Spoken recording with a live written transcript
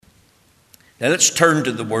Now let's turn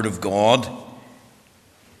to the Word of God.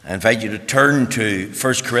 I invite you to turn to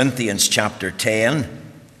 1 Corinthians chapter 10.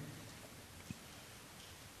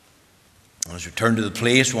 As we turn to the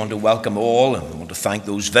place, we want to welcome all and we want to thank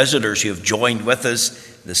those visitors who have joined with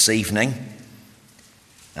us this evening.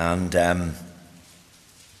 And I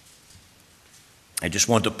just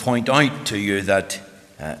want to point out to you that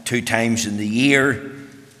 2 times in the year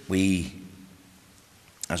we,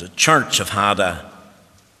 as a church, have had a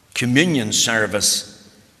communion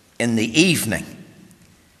service in the evening.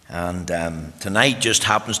 And tonight just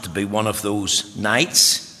happens to be one of those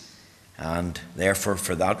nights. And therefore,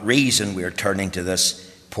 for that reason, we are turning to this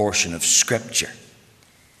portion of Scripture.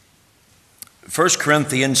 1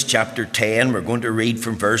 Corinthians chapter 10, we're going to read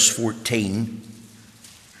from verse 14.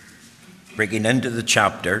 Breaking into the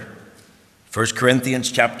chapter, 1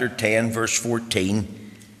 Corinthians chapter 10, verse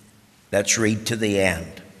 14. Let's read to the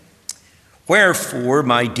end. Wherefore,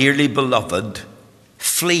 my dearly beloved,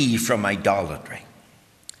 flee from idolatry.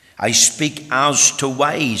 I speak as to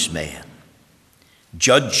wise men.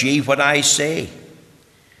 Judge ye what I say.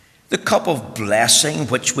 The cup of blessing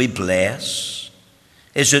which we bless,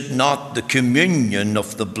 is it not the communion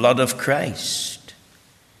of the blood of Christ?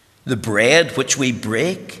 The bread which we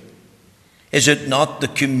break, is it not the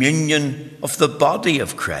communion of the body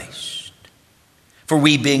of Christ? For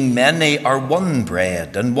we being many are one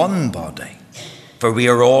bread and one body, for we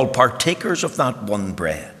are all partakers of that one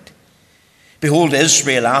bread. Behold,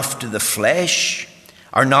 Israel after the flesh,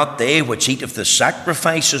 are not they which eat of the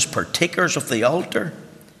sacrifices partakers of the altar?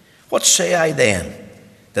 What say I then?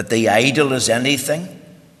 That the idol is anything?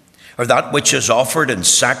 Or that which is offered in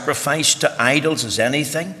sacrifice to idols is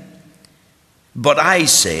anything? But I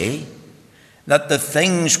say that the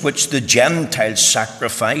things which the Gentiles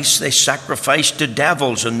sacrifice, they sacrifice to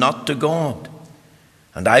devils and not to God.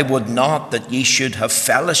 And I would not that ye should have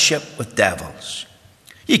fellowship with devils.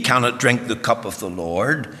 Ye cannot drink the cup of the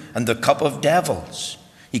Lord and the cup of devils.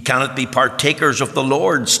 Ye cannot be partakers of the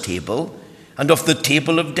Lord's table and of the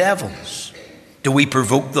table of devils. Do we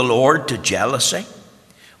provoke the Lord to jealousy?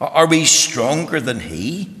 Are we stronger than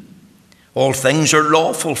he? All things are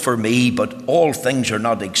lawful for me, but all things are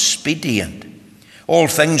not expedient. All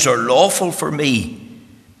things are lawful for me,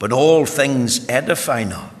 but all things edify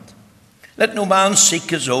not. Let no man seek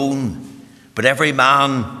his own, but every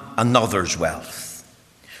man another's wealth.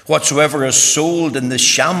 Whatsoever is sold in the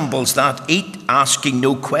shambles, that eat, asking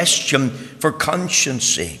no question for conscience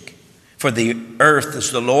sake. For the earth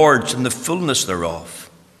is the Lord's and the fullness thereof.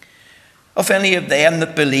 If any of them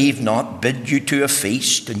that believe not bid you to a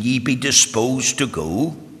feast, and ye be disposed to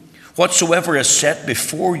go, whatsoever is set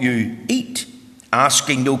before you, eat,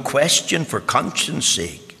 asking no question for conscience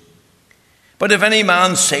sake. But if any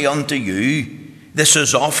man say unto you, this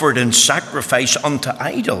is offered in sacrifice unto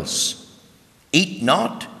idols, eat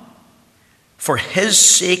not, for his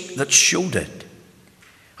sake that showed it,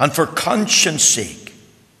 and for conscience sake.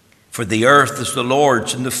 For the earth is the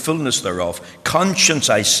Lord's and the fullness thereof. Conscience,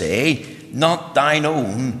 I say, not thine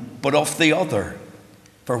own, but of the other.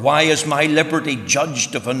 For why is my liberty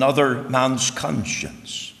judged of another man's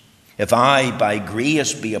conscience? If I by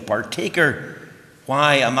grace be a partaker,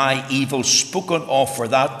 why am I evil spoken of for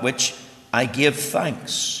that which I give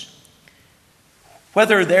thanks?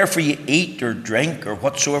 Whether therefore you eat or drink or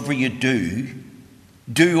whatsoever you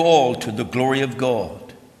do all to the glory of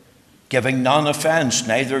God, giving none offense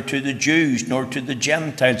neither to the Jews nor to the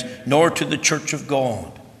Gentiles nor to the church of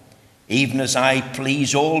God, even as I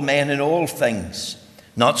please all men in all things,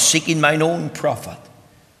 not seeking mine own profit,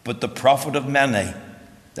 but the profit of many,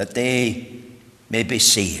 that they may be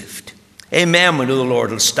saved. Amen. We know the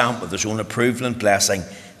Lord will stamp with his own approval and blessing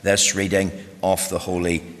this reading of the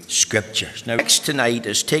Holy Scriptures. Now, next tonight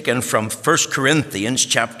is taken from 1 Corinthians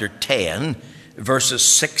chapter 10, verses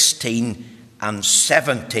 16 and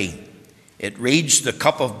 17. It reads, the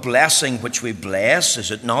cup of blessing which we bless, is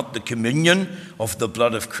it not the communion of the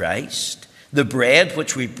blood of Christ? The bread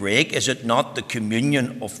which we break, is it not the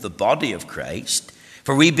communion of the body of Christ?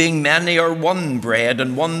 For we being many are one bread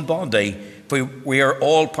and one body, for we are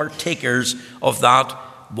all partakers of that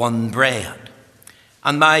one bread.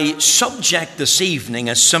 And my subject this evening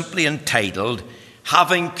is simply entitled,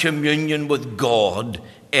 Having Communion with God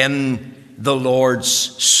in the Lord's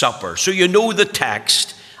Supper. So you know the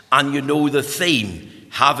text and you know the theme,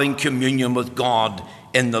 having communion with God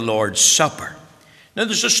in the Lord's Supper. Now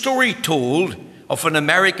there's a story told of an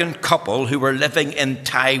American couple who were living in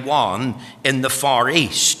Taiwan in the Far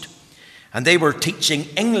East. And they were teaching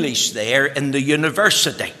English there in the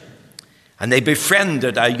university. And they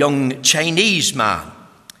befriended a young Chinese man.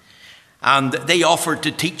 And they offered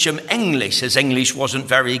to teach him English. His English wasn't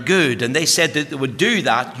very good. And they said that they would do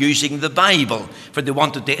that using the Bible, for they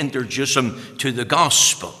wanted to introduce him to the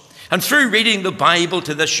gospel. And through reading the Bible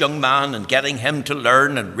to this young man and getting him to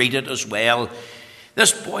learn and read it as well,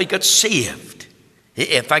 this boy got saved.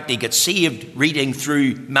 In fact, he got saved reading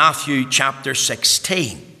through Matthew chapter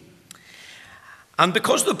 16. And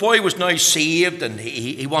because the boy was now saved and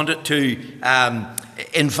he wanted to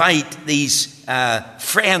invite these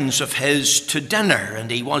friends of his to dinner, and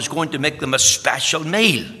he was going to make them a special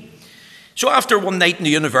meal. So after one night in the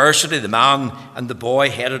university, the man and the boy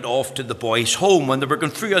headed off to the boy's home, and they were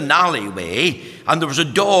going through an alleyway, and there was a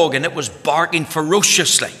dog, and it was barking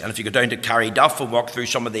ferociously. And if you go down to Carryduff and walk through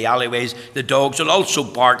some of the alleyways, the dogs will also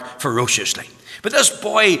bark ferociously. But this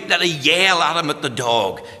boy let a yell at him at the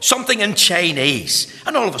dog, something in Chinese,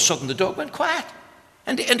 and all of a sudden the dog went quiet,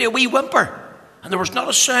 into a wee whimper, and there was not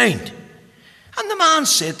a sound. And the man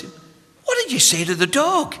said, "What did you say to the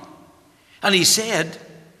dog?" And he said,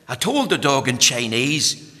 "I told the dog in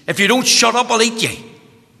Chinese, if you don't shut up, I'll eat you."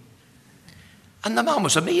 And the man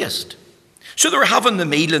was amazed. So they were having the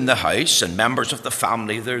meal in the house, and members of the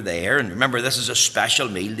family, they're there. And remember, this is a special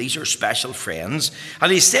meal. These are special friends.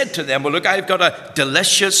 And he said to them, "Well, look, I've got a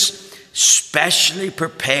delicious, specially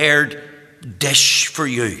prepared dish for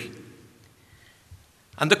you."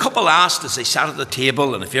 And the couple asked as they sat at the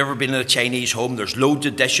table, and if you've ever been in a Chinese home, there's loads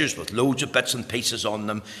of dishes with loads of bits and pieces on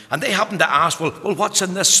them. And they happened to ask, well, what's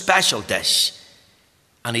in this special dish?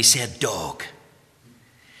 And he said, "Dog."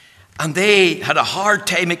 And they had a hard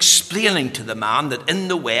time explaining to the man that in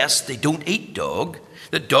the West they don't eat dog,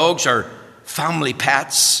 that dogs are family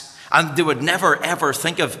pets, and they would never ever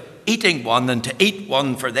think of eating one, and to eat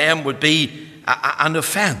one for them would be an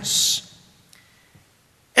offense.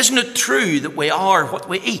 Isn't it true that we are what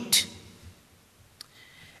we eat?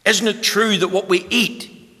 Isn't it true that what we eat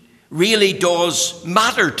really does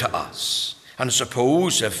matter to us? And I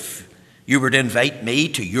suppose if you were to invite me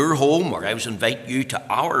to your home, or I was to invite you to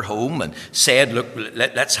our home and said, "Look,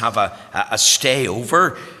 let's have a stay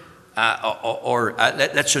over, or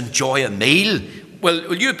let's enjoy a meal,"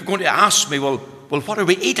 well, you're going to ask me, well, what are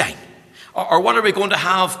we eating? Or what are we going to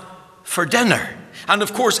have for dinner? And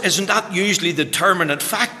of course, isn't that usually the determinant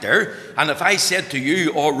factor? And if I said to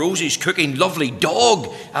you, "Oh, Rosie's cooking lovely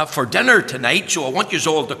dog for dinner tonight, so I want you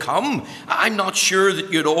all to come," I'm not sure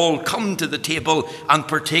that you'd all come to the table and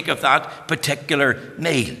partake of that particular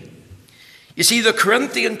meal. You see, the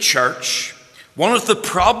Corinthian church, one of the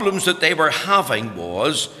problems that they were having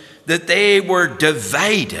was that they were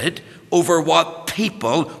divided over what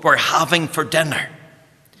people were having for dinner.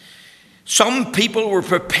 Some people were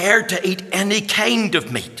prepared to eat any kind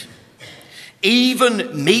of meat,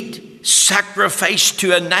 even meat sacrificed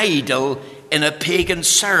to an idol in a pagan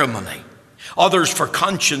ceremony. Others, for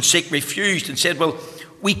conscience sake, refused and said, "Well,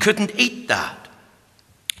 we couldn't eat that."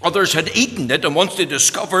 Others had eaten it, and once they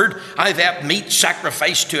discovered, "I've had meat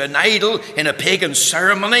sacrificed to an idol in a pagan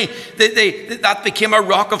ceremony," that became a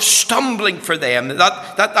rock of stumbling for them.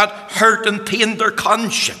 That hurt and pained their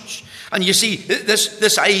conscience. And you see,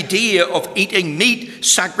 this idea of eating meat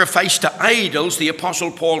sacrificed to idols, the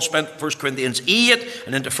Apostle Paul spent 1 Corinthians 8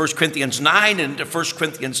 and into 1 Corinthians 9 and into 1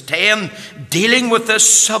 Corinthians 10 dealing with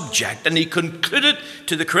this subject. And he concluded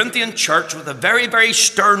to the Corinthian church with a very, very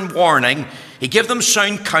stern warning. He gave them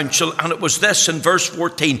sound counsel, and it was this in verse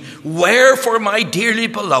 14: "Wherefore, my dearly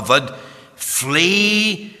beloved,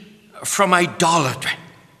 flee from idolatry."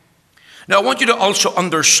 Now, I want you to also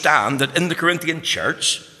understand that in the Corinthian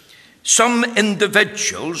church, some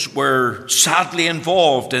individuals were sadly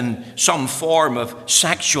involved in some form of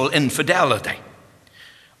sexual infidelity.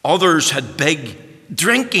 Others had big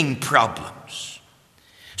drinking problems.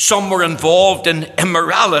 Some were involved in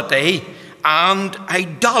immorality and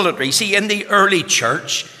idolatry. See, in the early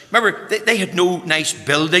church, remember, they had no nice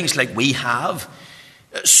buildings like we have.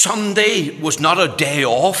 Sunday was not a day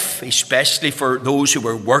off, especially for those who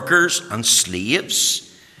were workers and slaves.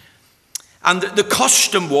 And the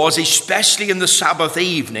custom was, especially in the Sabbath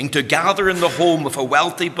evening, to gather in the home of a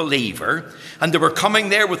wealthy believer, and they were coming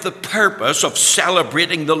there with the purpose of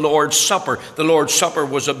celebrating the Lord's Supper. The Lord's Supper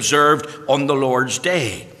was observed on the Lord's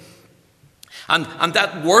Day. And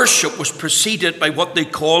that worship was preceded by what they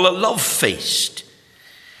call a love feast.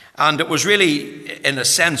 And it was really, in a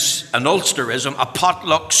sense, an Ulsterism, a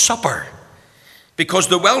potluck supper. Because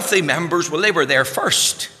the wealthy members, well, they were there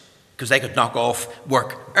first, because they could knock off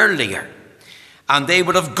work earlier. And they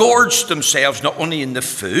would have gorged themselves not only in the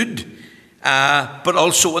food, but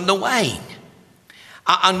also in the wine.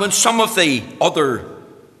 And when some of the other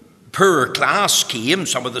poorer class came,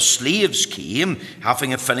 some of the slaves came,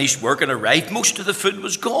 having finished work and arrived, most of the food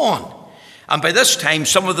was gone. And by this time,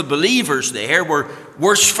 some of the believers there were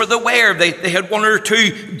worse for the wear. They had one or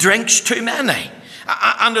two drinks too many.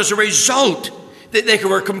 And as a result, they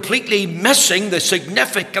were completely missing the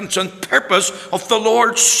significance and purpose of the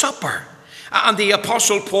Lord's Supper. And the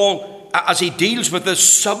Apostle Paul, as he deals with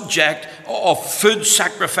this subject of food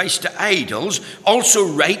sacrificed to idols, also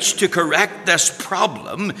writes to correct this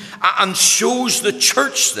problem and shows the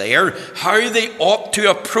church there how they ought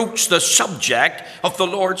to approach the subject of the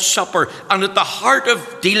Lord's Supper. And at the heart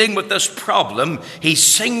of dealing with this problem, he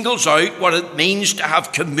singles out what it means to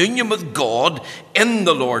have communion with God in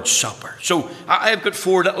the Lord's Supper. So I've got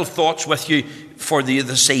 4 little thoughts with you for you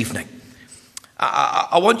this evening.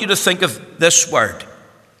 I want you to think of this word: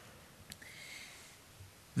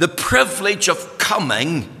 the privilege of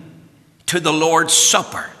coming to the Lord's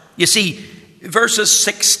Supper. You see, verses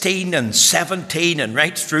 16 and 17 and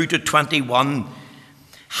right through to 21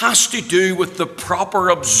 has to do with the proper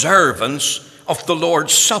observance of the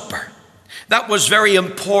Lord's Supper. That was very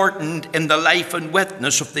important in the life and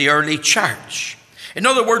witness of the early church. In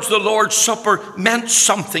other words, the Lord's Supper meant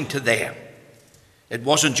something to them. It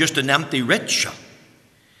wasn't just an empty ritual.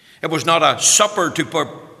 It was not a supper to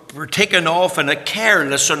partaken of in a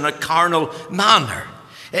careless and a carnal manner.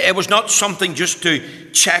 It was not something just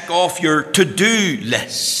to check off your to-do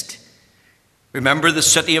list. Remember the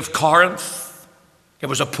city of Corinth? It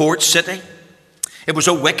was a port city. It was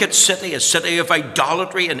a wicked city, a city of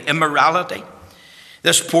idolatry and immorality.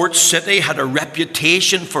 This port city had a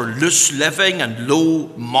reputation for loose living and low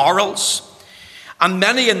morals. And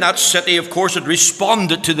many in that city, of course, had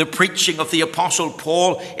responded to the preaching of the Apostle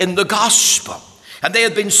Paul in the gospel. And they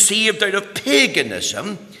had been saved out of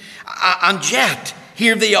paganism. And yet,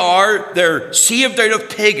 here they are, they're saved out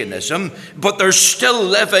of paganism, but they're still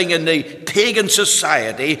living in the pagan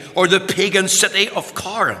society or the pagan city of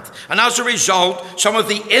Corinth. And as a result, some of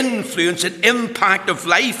the influence and impact of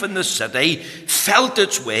life in the city felt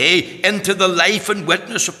its way into the life and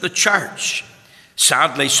witness of the church.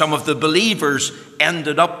 Sadly, some of the believers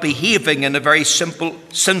ended up behaving in a very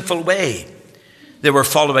sinful way. They were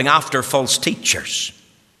following after false teachers.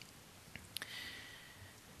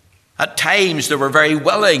 At times, they were very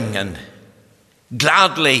willing and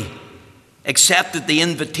gladly accepted the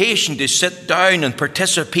invitation to sit down and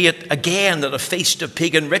participate again at a feast of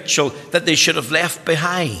pagan ritual that they should have left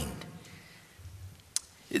behind.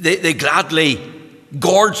 They gladly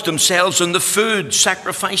gorged themselves on the food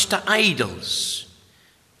sacrificed to idols.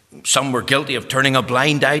 Some were guilty of turning a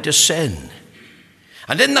blind eye to sin.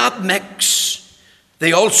 And in that mix,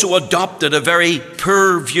 they also adopted a very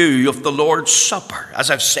poor view of the Lord's Supper.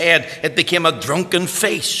 As I've said, it became a drunken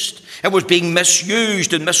feast. It was being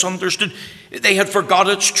misused and misunderstood. They had forgot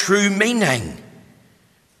its true meaning.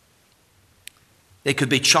 They could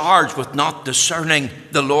be charged with not discerning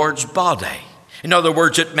the Lord's body. In other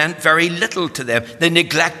words, it meant very little to them. They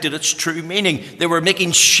neglected its true meaning. They were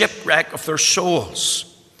making shipwreck of their souls.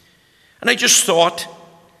 And I just thought,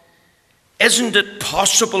 isn't it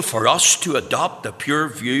possible for us to adopt a pure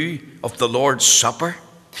view of the Lord's Supper?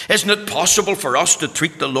 Isn't it possible for us to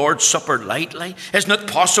treat the Lord's Supper lightly? Isn't it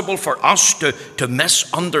possible for us to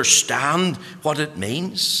misunderstand what it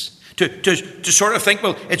means? To sort of think,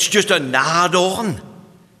 well, it's just an add-on.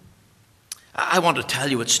 I want to tell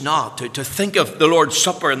you it's not. To think of the Lord's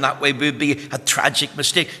Supper in that way would be a tragic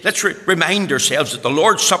mistake. Let's remind ourselves that the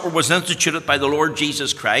Lord's Supper was instituted by the Lord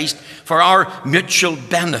Jesus Christ for our mutual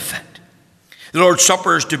benefit. The Lord's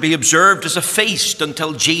Supper is to be observed as a feast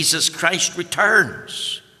until Jesus Christ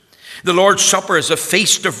returns. The Lord's Supper is a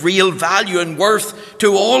feast of real value and worth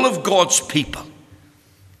to all of God's people.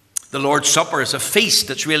 The Lord's Supper is a feast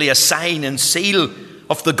that's really a sign and seal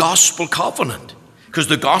of the gospel covenant, because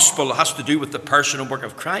the gospel has to do with the person and work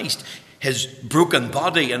of Christ, his broken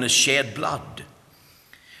body and his shed blood.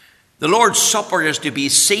 The Lord's Supper is to be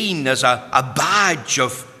seen as a badge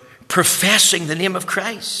of professing the name of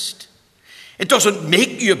Christ. It doesn't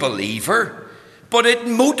make you a believer, but it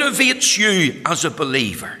motivates you as a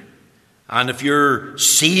believer. And if you're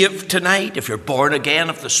saved tonight, if you're born again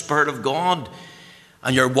of the Spirit of God,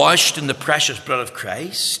 and you're washed in the precious blood of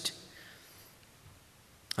Christ,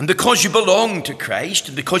 and because you belong to Christ,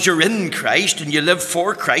 and because you're in Christ, and you live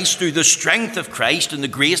for Christ through the strength of Christ and the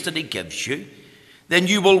grace that he gives you, then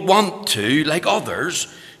you will want to, like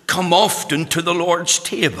others, come often to the Lord's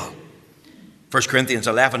table. 1 Corinthians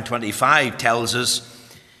 11:25 tells us,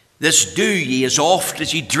 "This do ye as oft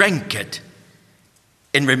as ye drink it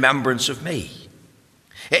in remembrance of me."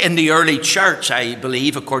 In the early church, I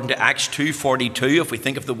believe, according to Acts 2:42, if we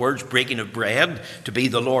think of the words breaking of bread to be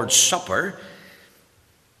the Lord's Supper,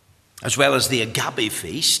 as well as the Agape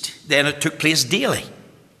feast, then it took place daily.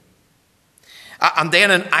 And then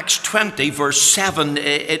in Acts 20, verse 7,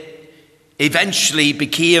 it eventually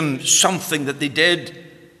became something that they did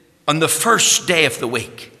on the first day of the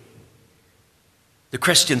week, the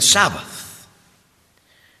Christian Sabbath.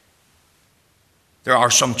 There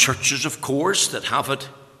are some churches, of course, that have it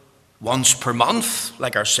once per month,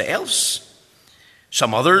 like ourselves.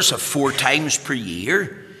 Some others have 4 times per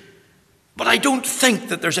year. But I don't think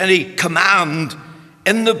that there's any command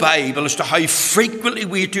in the Bible as to how frequently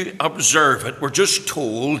we are to observe it. We're just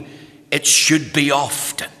told it should be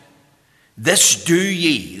often. This do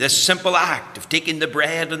ye, this simple act of taking the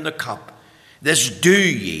bread and the cup, this do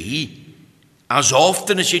ye as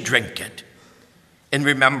often as you drink it in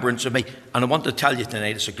remembrance of me. And I want to tell you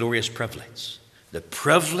tonight, it's a glorious privilege. The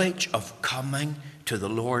privilege of coming to the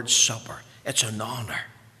Lord's Supper. It's an honor.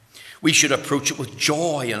 We should approach it with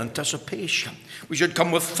joy and anticipation. We should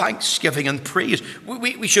come with thanksgiving and praise.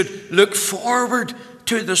 We should look forward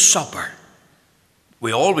to the supper.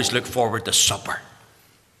 We always look forward to supper,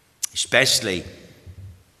 especially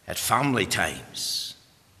at family times.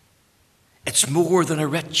 It's more than a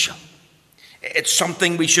ritual. It's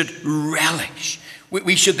something we should relish.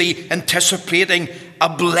 We should be anticipating a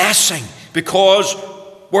blessing because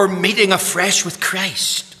we're meeting afresh with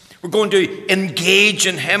Christ. We're going to engage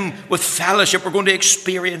in Him with fellowship. We're going to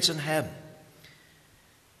experience in Him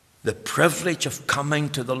the privilege of coming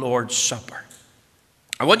to the Lord's Supper.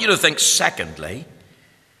 I want you to think, secondly,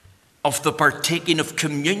 of the partaking of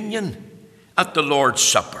communion at the Lord's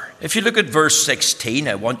Supper. If you look at verse 16,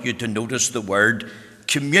 I want you to notice the word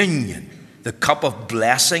communion. The cup of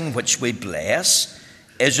blessing which we bless,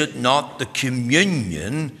 is it not the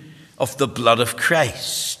communion of the blood of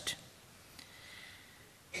Christ?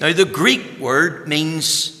 Now, the Greek word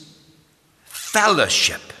means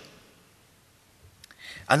fellowship.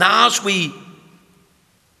 And as we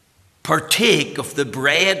partake of the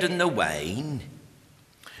bread and the wine,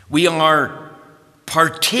 we are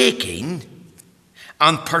partaking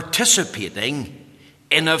and participating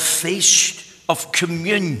in a feast of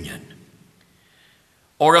communion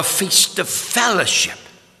or a feast of fellowship.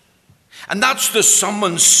 And that's the sum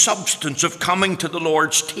and substance of coming to the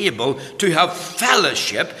Lord's table, to have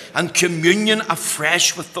fellowship and communion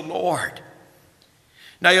afresh with the Lord.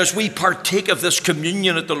 Now, as we partake of this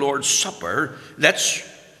communion at the Lord's Supper, let's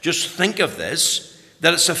just think of this,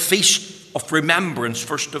 that it's a feast of remembrance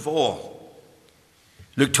first of all.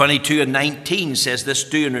 Luke 22:19 says, this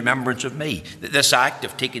do in remembrance of me. This act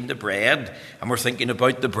of taking the bread, and we're thinking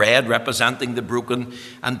about the bread representing the broken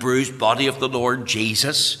and bruised body of the Lord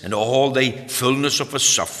Jesus and all the fullness of His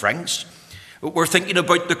sufferings. We're thinking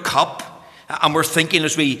about the cup, and we're thinking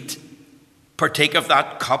as we partake of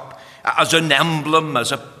that cup as an emblem,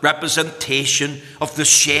 as a representation of the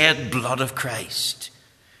shed blood of Christ.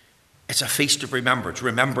 It's a feast of remembrance,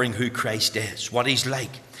 remembering who Christ is, what He's like,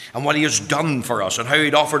 and what He has done for us, and how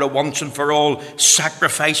He'd offered a once and for all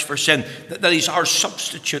sacrifice for sin, that He's our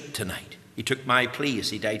substitute tonight. He took my place,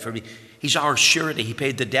 He died for me. He's our surety. He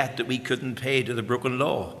paid the debt that we couldn't pay to the broken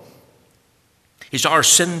law. He's our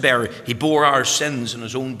sin bearer. He bore our sins in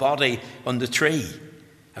His own body on the tree,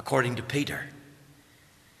 according to Peter.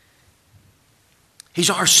 He's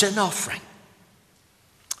our sin offering.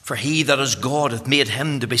 For He that is God hath made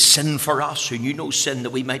Him to be sin for us, who knew no sin, that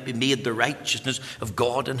we might be made the righteousness of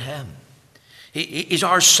God in Him. He's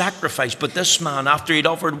our sacrifice. But this man, after he'd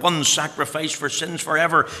offered one sacrifice for sins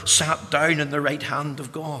forever, sat down in the right hand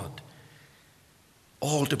of God,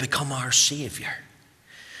 all to become our Saviour.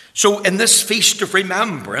 So in this feast of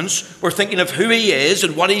remembrance, we're thinking of who He is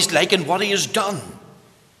and what He's like and what He has done.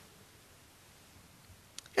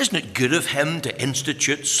 Isn't it good of Him to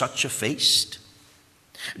institute such a feast?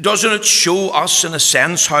 Doesn't it show us, in a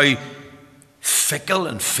sense, how fickle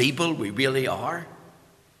and feeble we really are?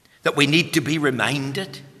 That we need to be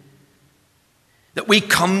reminded that we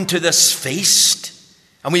come to this feast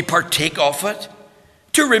and we partake of it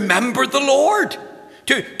to remember the Lord,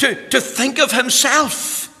 to think of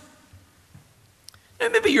Himself. Now,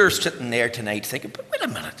 maybe you're sitting there tonight thinking, but wait a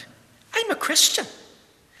minute, I'm a Christian.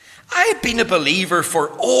 I've been a believer for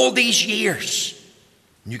all these years.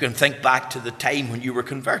 And you can think back to the time when you were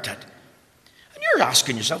converted. And you're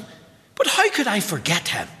asking yourself, but how could I forget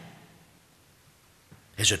Him?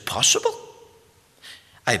 Is it possible?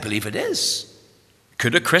 I believe it is.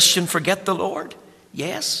 Could a Christian forget the Lord?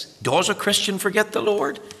 Yes. Does a Christian forget the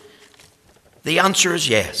Lord? The answer is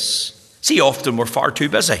yes. See, often we're far too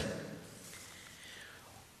busy.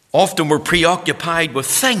 Often we're preoccupied with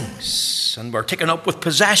things, and we're taken up with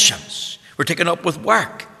possessions. We're taken up with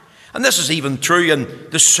work. And this is even true in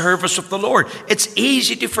the service of the Lord. It's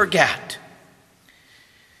easy to forget.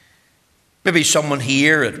 Maybe someone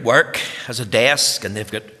here at work has a desk and they've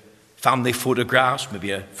got family photographs,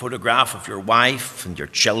 maybe a photograph of your wife and your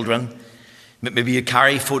children. Maybe you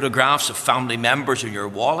carry photographs of family members in your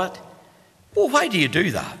wallet. Well, why do you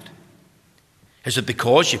do that? Is it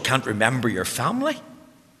because you can't remember your family?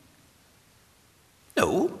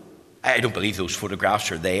 No. I don't believe those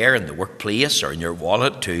photographs are there in the workplace or in your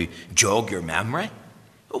wallet to jog your memory.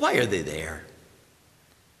 Well, why are they there?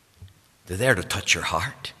 They're there to touch your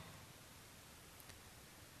heart.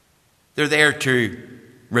 They're there to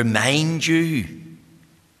remind you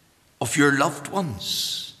of your loved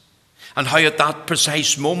ones and how at that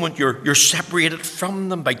precise moment you're separated from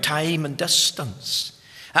them by time and distance.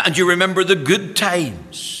 And you remember the good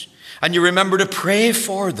times, and you remember to pray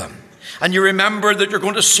for them, and you remember that you're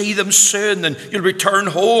going to see them soon, and you'll return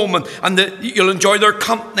home, and you'll enjoy their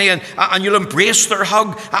company, and you'll embrace their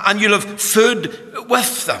hug, and you'll have food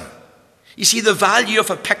with them. You see, the value of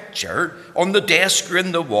a picture on the desk or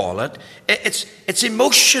in the wallet, it's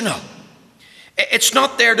emotional. It's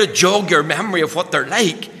not there to jog your memory of what they're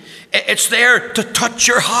like. It's there to touch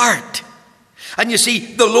your heart. And you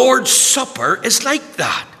see, the Lord's Supper is like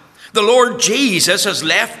that. The Lord Jesus has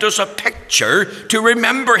left us a picture to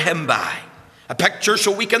remember him by. A picture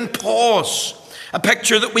so we can pause. A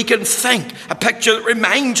picture that we can think. A picture that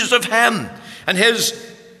reminds us of him and his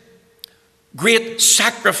great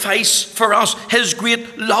sacrifice for us, his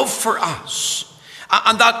great love for us.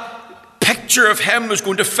 And that picture of him is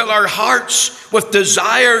going to fill our hearts with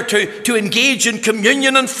desire to engage in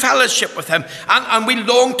communion and fellowship with him. And we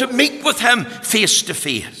long to meet with him face to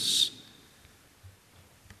face.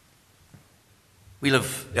 We'll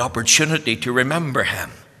have the opportunity to remember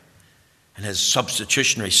him and his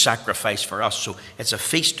substitutionary sacrifice for us. So it's a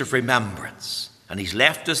feast of remembrance. And he's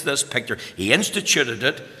left us this picture. He instituted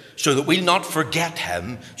it so that we'll not forget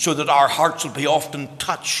him, so that our hearts will be often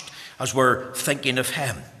touched as we're thinking of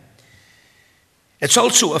him. It's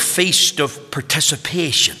also a feast of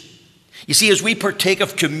participation. You see, as we partake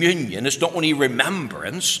of communion, it's not only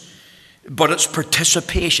remembrance, but it's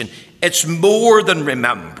participation. It's more than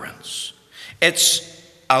remembrance. It's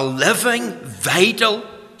a living, vital,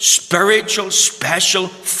 spiritual, special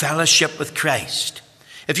fellowship with Christ.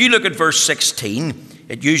 If you look at verse 16,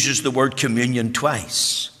 it uses the word communion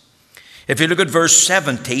twice. If you look at verse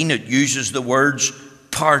 17, it uses the words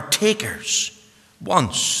partakers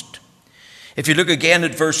once. If you look again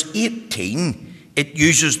at verse 18, it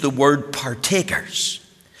uses the word partakers.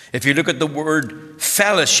 If you look at the word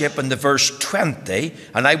fellowship in the verse 20,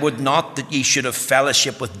 and I would not that ye should have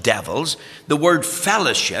fellowship with devils, the word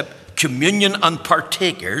fellowship, communion and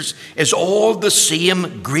partakers is all the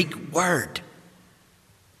same Greek word.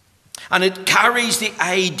 And it carries the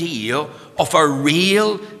idea of a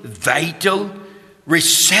real, vital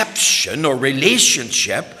reception or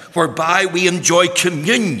relationship whereby we enjoy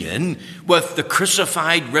communion with the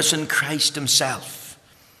crucified, risen Christ himself.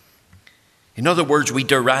 In other words, we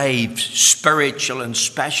derive spiritual and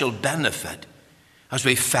special benefit as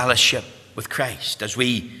we fellowship with Christ, as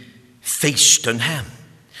we feast on him.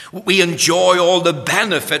 We enjoy all the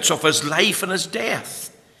benefits of his life and his death.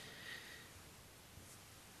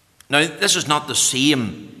 Now, this is not the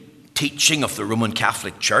same teaching of the Roman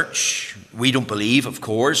Catholic Church. We don't believe, of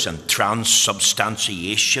course, in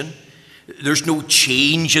transubstantiation. There's no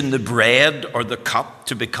change in the bread or the cup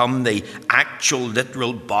to become the actual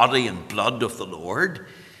literal body and blood of the Lord.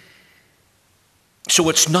 So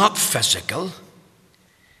it's not physical.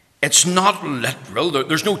 It's not literal.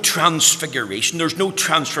 There's no transfiguration. There's no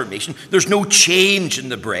transformation. There's no change in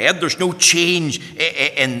the bread. There's no change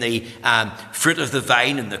in the fruit of the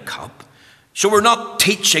vine in the cup. So we're not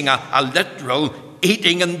teaching a literal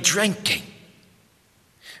eating and drinking.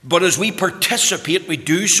 But as we participate, we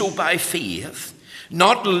do so by faith,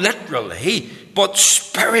 not literally, but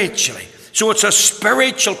spiritually. So it's a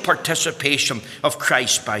spiritual participation of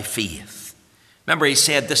Christ by faith. Remember, he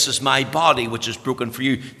said, "This is my body, which is broken for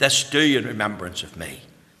you. This do in remembrance of me."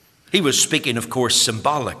 He was speaking, of course,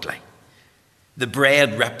 symbolically. The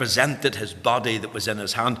bread represented his body that was in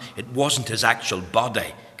his hand. It wasn't his actual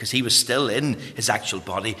body, because he was still in his actual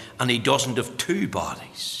body, and he doesn't have two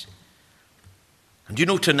bodies. And you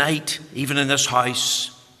know, tonight, even in this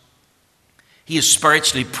house, he is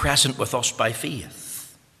spiritually present with us by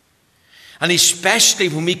faith. And especially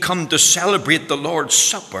when we come to celebrate the Lord's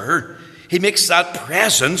Supper, he makes that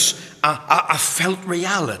presence a felt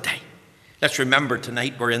reality. Let's remember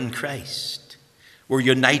tonight we're in Christ. We're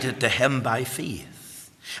united to him by faith.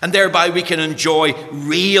 And thereby we can enjoy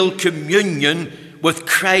real communion with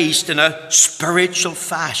Christ in a spiritual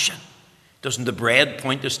fashion. Doesn't the bread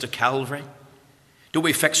point us to Calvary? Do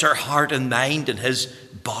we fix our heart and mind in his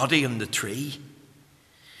body on the tree?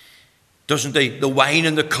 Doesn't the wine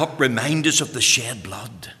in the cup remind us of the shed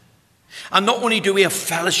blood? And not only do we have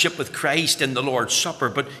fellowship with Christ in the Lord's Supper,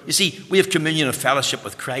 but you see, we have communion and fellowship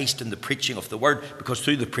with Christ in the preaching of the Word, because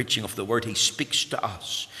through the preaching of the Word, he speaks to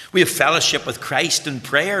us. We have fellowship with Christ in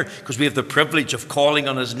prayer, because we have the privilege of calling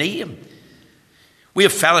on his name. We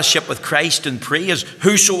have fellowship with Christ in praise.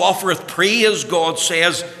 Whoso offereth praise, God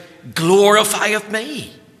says, glorifieth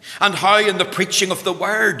me. And how in the preaching of the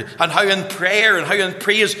Word, and how in prayer, and how in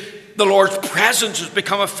praise, the Lord's presence has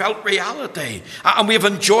become a felt reality. And we've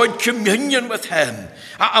enjoyed communion with him.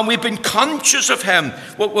 And we've been conscious of him.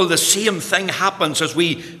 Well, the same thing happens as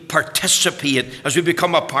we participate, as we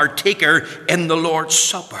become a partaker in the Lord's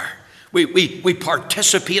Supper. We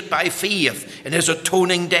participate by faith in his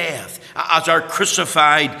atoning death as our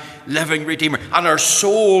crucified living Redeemer. And our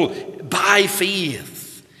soul, by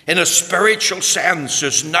faith, in a spiritual sense,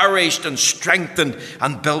 is nourished and strengthened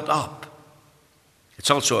and built up. It's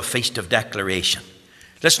also a feast of declaration.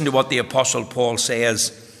 Listen to what the Apostle Paul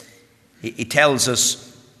says. He tells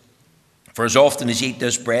us, for as often as ye eat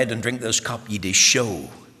this bread and drink this cup, ye do show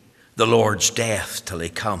the Lord's death till he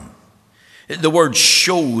come. The word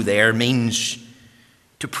show there means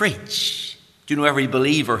to preach. Do you know every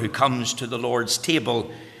believer who comes to the Lord's table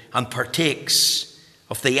and partakes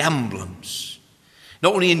of the emblems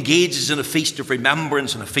not only engages in a feast of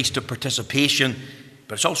remembrance and a feast of participation,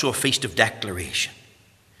 but it's also a feast of declaration.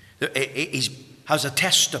 He has a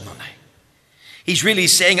testimony. He's really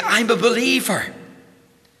saying, I'm a believer.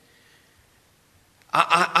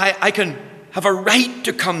 I can have a right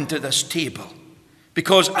to come to this table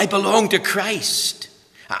because I belong to Christ.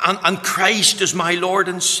 And Christ is my Lord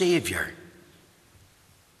and Savior.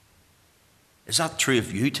 Is that true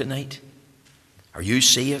of you tonight? Are you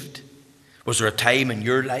saved? Was there a time in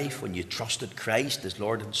your life when you trusted Christ as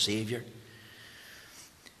Lord and Savior?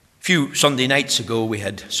 A few Sunday nights ago, we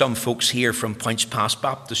had some folks here from Points Pass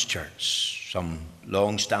Baptist Church, some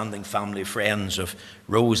long-standing family friends of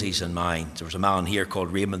Rosie's and mine. There was a man here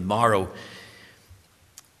called Raymond Morrow.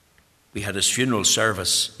 We had his funeral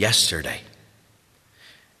service yesterday.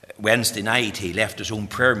 Wednesday night, he left his own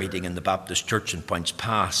prayer meeting in the Baptist Church in Points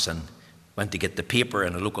Pass and went to get the paper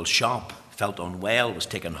in a local shop, felt unwell, was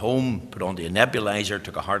taken home, put on the nebulizer,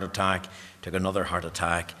 took a heart attack, took another heart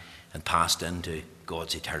attack, and passed into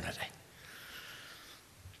God's eternity.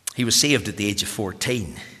 He was saved at the age of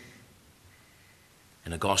 14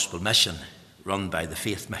 in a gospel mission run by the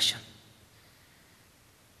Faith Mission.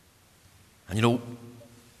 And you know,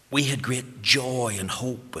 we had great joy and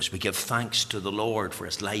hope as we give thanks to the Lord for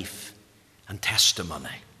his life and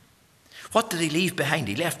testimony. What did he leave behind?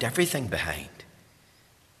 He left everything behind.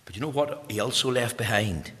 But you know what he also left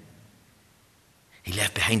behind? He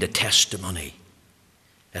left behind a testimony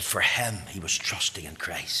that for him, he was trusting in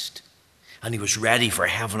Christ. And he was ready for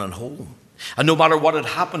heaven and home. And no matter what had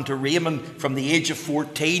happened to Raymond from the age of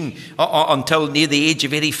 14 until near the age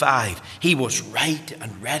of 85, he was right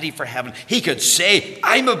and ready for heaven. He could say,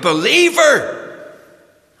 I'm a believer.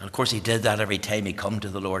 And of course, he did that every time he come to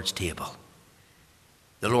the Lord's table.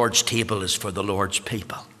 The Lord's table is for the Lord's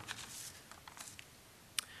people.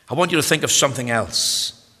 I want you to think of something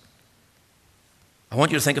else. I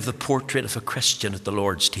want you to think of the portrait of a Christian at the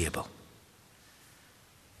Lord's table.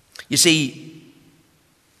 You see,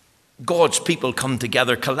 God's people come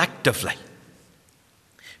together collectively.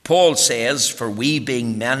 Paul says, for we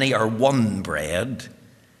being many are one bread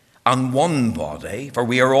and one body, for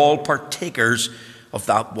we are all partakers of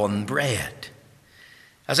that one bread.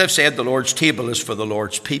 As I've said, the Lord's table is for the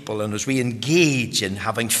Lord's people, and as we engage in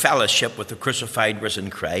having fellowship with the crucified, risen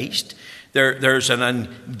Christ, there's an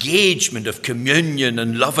engagement of communion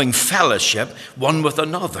and loving fellowship one with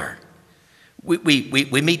another. We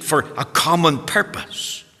meet for a common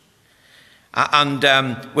purpose. And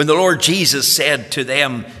when the Lord Jesus said to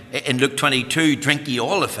them in Luke 22, drink ye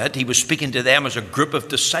all of it, he was speaking to them as a group of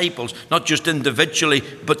disciples, not just individually,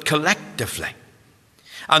 but collectively.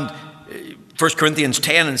 And 1 Corinthians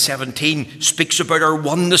 10 and 17 speaks about our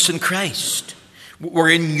oneness in Christ.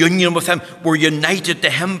 We're in union with him. We're united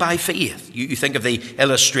to him by faith. You think of the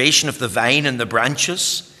illustration of the vine and the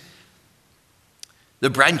branches.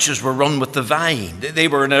 The branches were run with the vine. They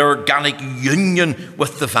were in an organic union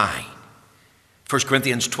with the vine. 1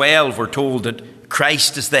 Corinthians 12, we're told that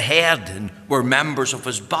Christ is the head and we're members of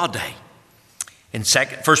his body. In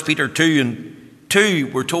 1 Peter 2 and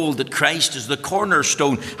 2, we're told that Christ is the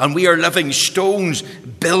cornerstone and we are living stones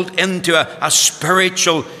built into a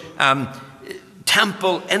spiritual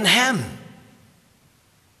temple in him.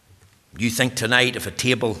 You think tonight if a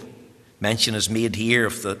table mention is made here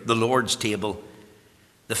of the Lord's table,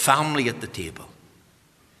 the family at the table.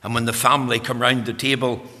 And when the family come round the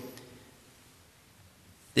table,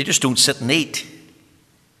 they just don't sit and eat.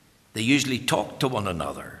 They usually talk to one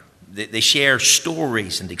another. They share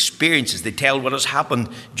stories and experiences. They tell what has happened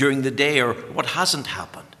during the day or what hasn't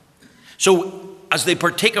happened. So as they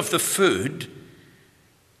partake of the food,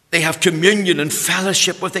 they have communion and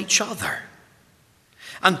fellowship with each other.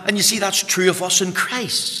 And you see, that's true of us in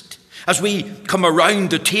Christ. As we come around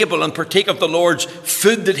the table and partake of the Lord's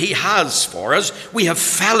food that he has for us, we have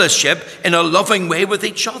fellowship in a loving way with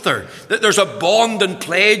each other. There's a bond and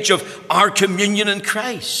pledge of our communion in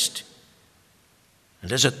Christ.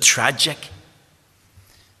 And is it tragic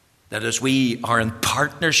that as we are in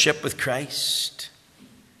partnership with Christ,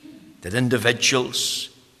 that individuals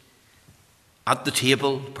at the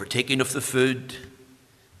table partaking of the food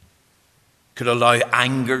could allow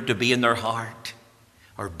anger to be in their heart,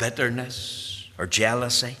 or bitterness, or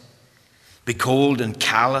jealousy, be cold and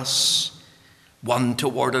callous one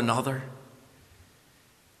toward another?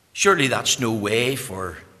 Surely that's no way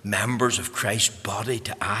for members of Christ's body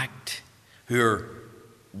to act, who are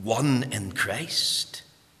one in Christ.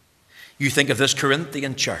 You think of this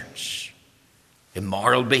Corinthian church: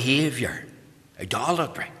 immoral behavior,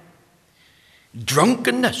 idolatry,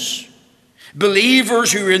 drunkenness.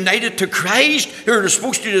 Believers who are united to Christ, who are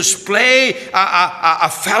supposed to display a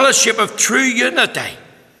fellowship of true unity.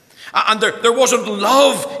 And there wasn't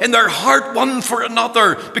love in their heart one for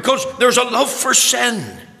another, because there's a love for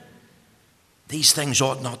sin. These things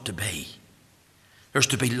ought not to be. There's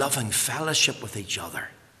to be loving fellowship with each other.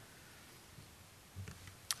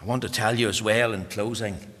 I want to tell you as well in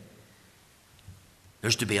closing,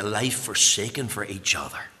 there's to be a life forsaken for each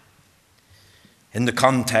other. In the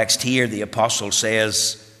context here, the apostle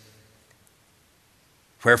says,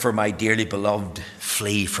 "Wherefore, my dearly beloved,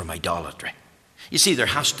 flee from idolatry." You see, there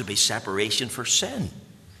has to be separation for sin.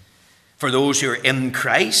 For those who are in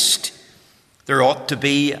Christ, there ought to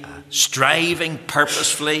be striving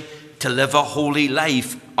purposefully to live a holy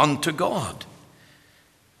life unto God.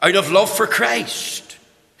 Out of love for Christ,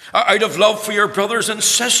 out of love for your brothers and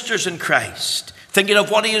sisters in Christ, thinking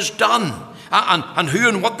of what he has done and who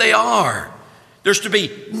and what they are. There's to be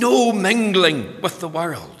no mingling with the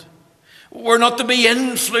world. We're not to be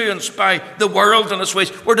influenced by the world and its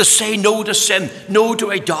ways. We're to say no to sin, no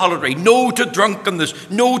to idolatry, no to drunkenness,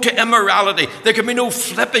 no to immorality. There can be no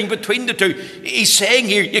flipping between the two. He's saying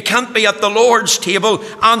here, you can't be at the Lord's table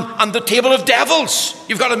and the table of devils.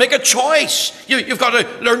 You've got to make a choice. You've got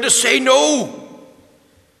to learn to say no.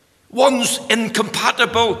 One's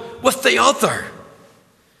incompatible with the other.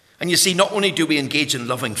 And you see, not only do we engage in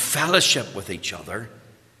loving fellowship with each other,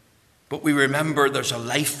 but we remember there's a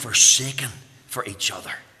life forsaken for each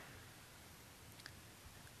other.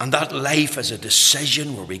 And that life is a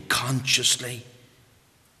decision where we consciously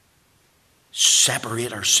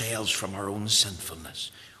separate ourselves from our own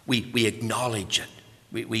sinfulness. We acknowledge it.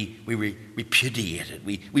 We repudiate it.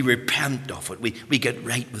 We repent of it. We get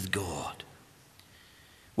right with God.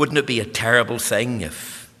 Wouldn't it be a terrible thing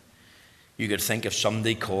if you could think of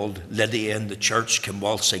somebody called Lydia in the church came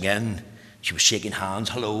waltzing in. She was shaking hands.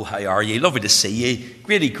 "Hello, how are you? Lovely to see you.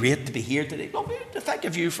 Really great to be here today. Lovely to thank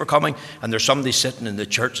you for coming." And there's somebody sitting in the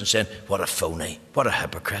church and saying, "What a phony, what a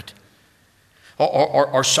hypocrite."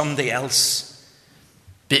 Or somebody else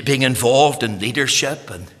being involved in leadership,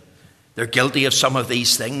 and they're guilty of some of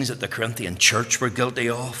these things that the Corinthian church were guilty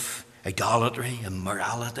of: idolatry,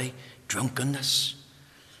 immorality, drunkenness.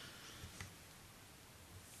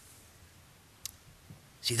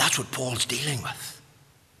 See, that's what Paul's dealing with.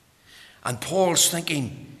 And Paul's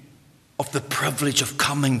thinking of the privilege of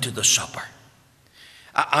coming to the supper.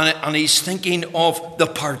 And he's thinking of the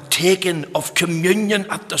partaking of communion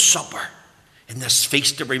at the supper, in this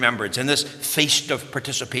feast of remembrance, in this feast of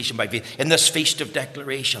participation by faith, in this feast of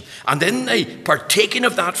declaration. And in the partaking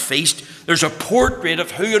of that feast, there's a portrait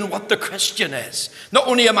of who and what the Christian is. Not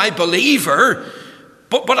only am I a believer,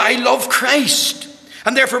 but I love Christ.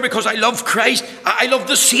 And therefore, because I love Christ, I love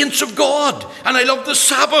the saints of God, and I love the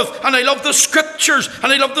Sabbath, and I love the Scriptures,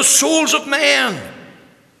 and I love the souls of men.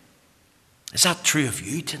 Is that true of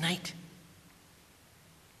you tonight?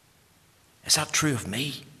 Is that true of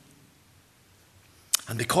me?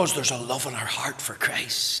 And because there's a love in our heart for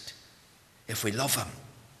Christ, if we love him,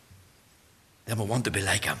 then we want to be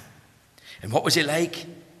like him. And what was he like?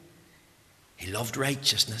 He loved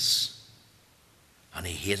righteousness, and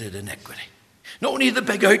he hated iniquity. Not only the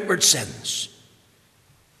big outward sins,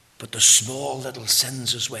 but the small little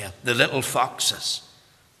sins as well, the little foxes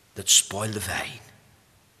that spoil the vine.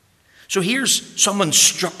 So here's some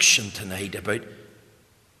instruction tonight about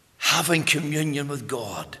having communion with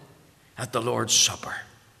God at the Lord's Supper.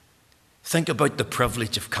 Think about the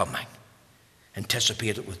privilege of coming.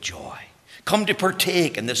 Anticipate it with joy. Come to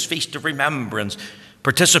partake in this feast of remembrance,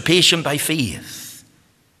 participation by faith,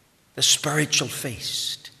 the spiritual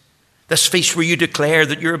feast, this feast where you declare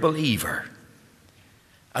that you're a believer.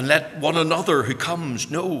 And let one another who comes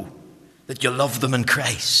know that you love them in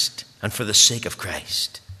Christ and for the sake of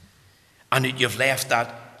Christ. And that you've left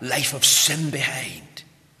that life of sin behind.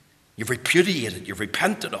 You've repudiated, you've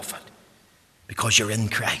repented of it because you're in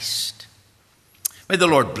Christ. May the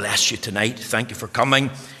Lord bless you tonight. Thank you for coming.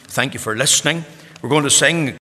 Thank you for listening. We're going to sing